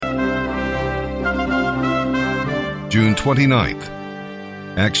June 29th.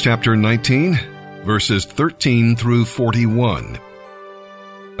 Acts chapter 19, verses 13 through 41.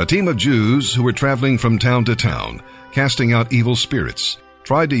 A team of Jews who were traveling from town to town, casting out evil spirits,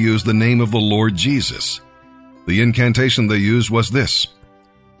 tried to use the name of the Lord Jesus. The incantation they used was this: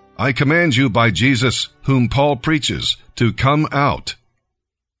 "I command you by Jesus, whom Paul preaches, to come out."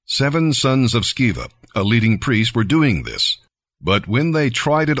 7 sons of Sceva, a leading priest, were doing this. But when they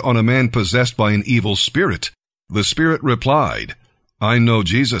tried it on a man possessed by an evil spirit, the spirit replied, "I know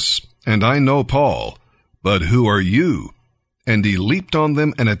Jesus, and I know Paul, but who are you?" And he leaped on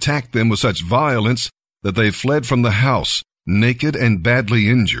them and attacked them with such violence that they fled from the house, naked and badly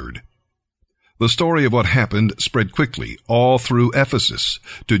injured. The story of what happened spread quickly all through Ephesus,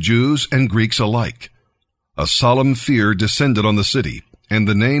 to Jews and Greeks alike. A solemn fear descended on the city, and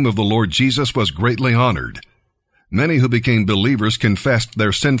the name of the Lord Jesus was greatly honored. Many who became believers confessed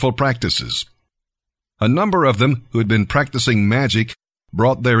their sinful practices. A number of them who had been practicing magic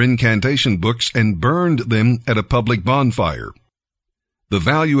brought their incantation books and burned them at a public bonfire. The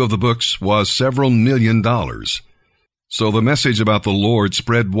value of the books was several $million. So the message about the Lord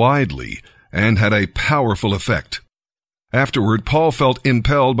spread widely and had a powerful effect. Afterward, Paul felt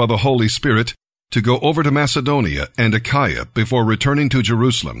impelled by the Holy Spirit to go over to Macedonia and Achaia before returning to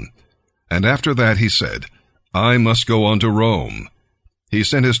Jerusalem. And after that he said, "I must go on to Rome." He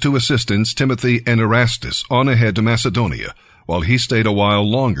sent his 2 assistants, Timothy and Erastus, on ahead to Macedonia, while he stayed a while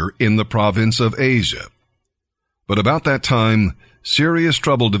longer in the province of Asia. But about that time, serious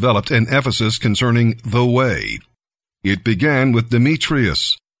trouble developed in Ephesus concerning the way. It began with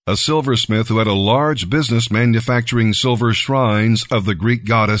Demetrius, a silversmith who had a large business manufacturing silver shrines of the Greek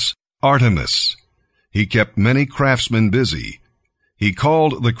goddess Artemis. He kept many craftsmen busy. He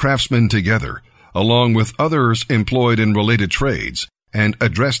called the craftsmen together, along with others employed in related trades, and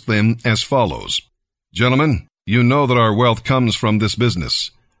addressed them as follows: "Gentlemen, you know that our wealth comes from this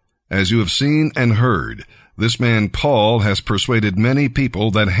business. As you have seen and heard, this man Paul has persuaded many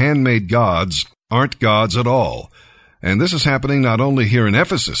people that handmade gods aren't gods at all. And this is happening not only here in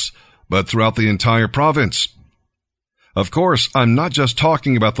Ephesus, but throughout the entire province. Of course, I'm not just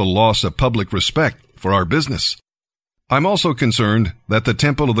talking about the loss of public respect for our business. I'm also concerned that the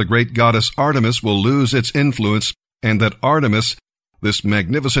temple of the great goddess Artemis will lose its influence, and that Artemis, this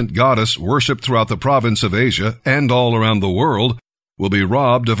magnificent goddess worshipped throughout the province of Asia and all around the world, will be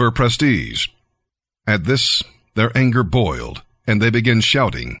robbed of her prestige." At this, their anger boiled, and they began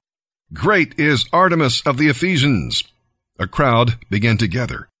shouting, "Great is Artemis of the Ephesians!" A crowd began to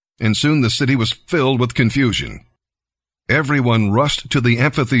gather, and soon the city was filled with confusion. Everyone rushed to the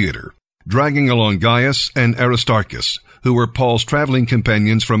amphitheater, dragging along Gaius and Aristarchus, who were Paul's traveling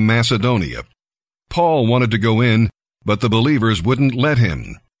companions from Macedonia. Paul wanted to go in, but the believers wouldn't let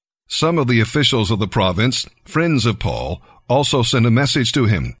him. Some of the officials of the province, friends of Paul, also sent a message to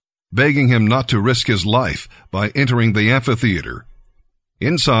him, begging him not to risk his life by entering the amphitheater.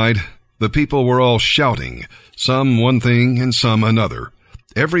 Inside, the people were all shouting, some one thing and some another.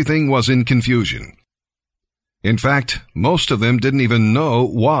 Everything was in confusion. In fact, most of them didn't even know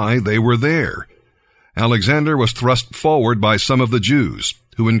why they were there. Alexander was thrust forward by some of the Jews,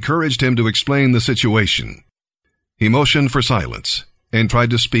 who encouraged him to explain the situation. He motioned for silence and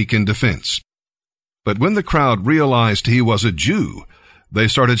tried to speak in defense. But when the crowd realized he was a Jew, they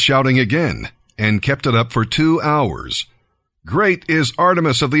started shouting again and kept it up for 2 hours. "Great is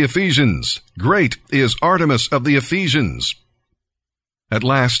Artemis of the Ephesians! Great is Artemis of the Ephesians!" At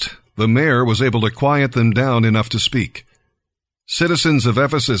last, the mayor was able to quiet them down enough to speak. "Citizens of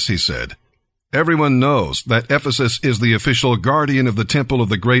Ephesus," he said, "everyone knows that Ephesus is the official guardian of the temple of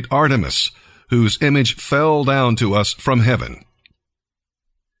the great Artemis, whose image fell down to us from heaven.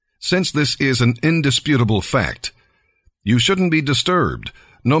 Since this is an indisputable fact, you shouldn't be disturbed,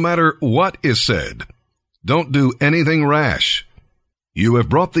 no matter what is said. Don't do anything rash. You have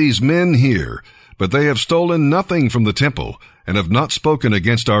brought these men here, but they have stolen nothing from the temple and have not spoken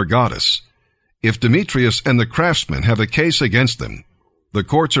against our goddess. If Demetrius and the craftsmen have a case against them, the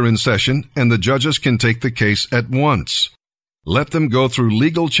courts are in session and the judges can take the case at once. Let them go through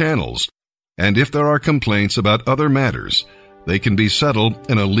legal channels, and if there are complaints about other matters, they can be settled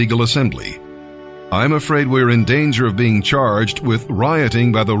in a legal assembly. I'm afraid we're in danger of being charged with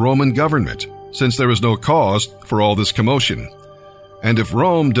rioting by the Roman government, since there is no cause for all this commotion. And if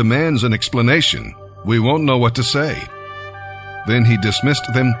Rome demands an explanation, we won't know what to say." Then he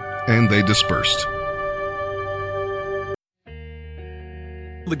dismissed them, and they dispersed.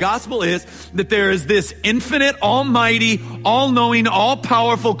 The gospel is that there is this infinite, almighty, all-knowing,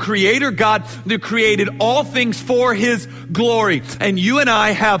 all-powerful creator God that created all things for his glory. And you and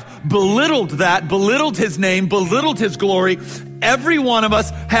I have belittled that, belittled his name, belittled his glory. Every one of us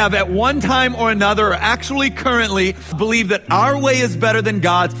have at one time or another, or actually currently, believe that our way is better than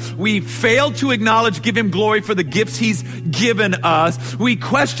God's. We fail to acknowledge, give him glory for the gifts he's given us. We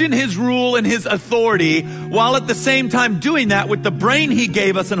question his rule and his authority, while at the same time doing that with the brain he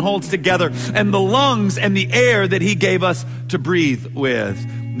gave us and holds together, and the lungs and the air that he gave us to breathe with.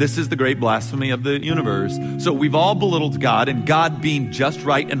 This is the great blasphemy of the universe. So we've all belittled God, and God, being just,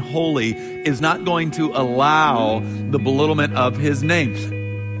 right, and holy, is not going to allow the belittlement of his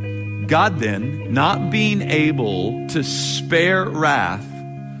name. God then, not being able to spare wrath,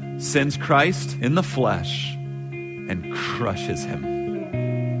 sends Christ in the flesh and crushes him.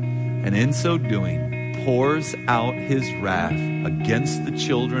 And in so doing, pours out his wrath against the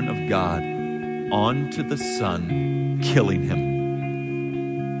children of God onto the Son, killing him.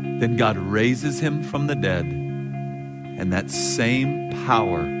 Then God raises him from the dead, and that same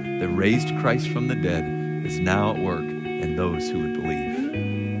power that raised Christ from the dead is now at work in those who would believe.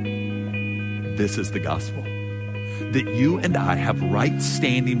 This is the gospel. That you and I have right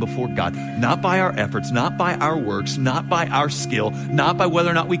standing before God, not by our efforts, not by our works, not by our skill, not by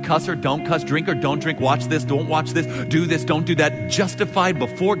whether or not we cuss or don't cuss, drink or don't drink, watch this, don't watch this, do this, don't do that. Justified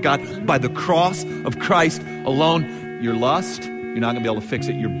before God by the cross of Christ alone. Your lust, you're not going to be able to fix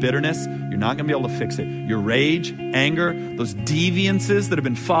it. Your bitterness, you're not going to be able to fix it. Your rage, anger, those deviances that have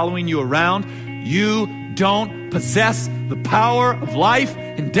been following you around, you don't possess the power of life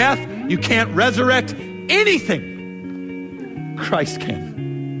and death. You can't resurrect anything. Christ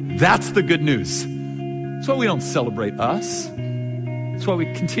can. That's the good news. That's why we don't celebrate us. That's why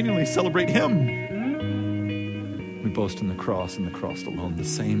we continually celebrate him. We boast in the cross and the cross alone. The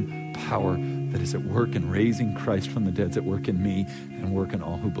same power that is at work in raising Christ from the dead is at work in me and work in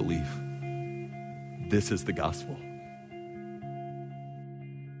all who believe. This is the gospel.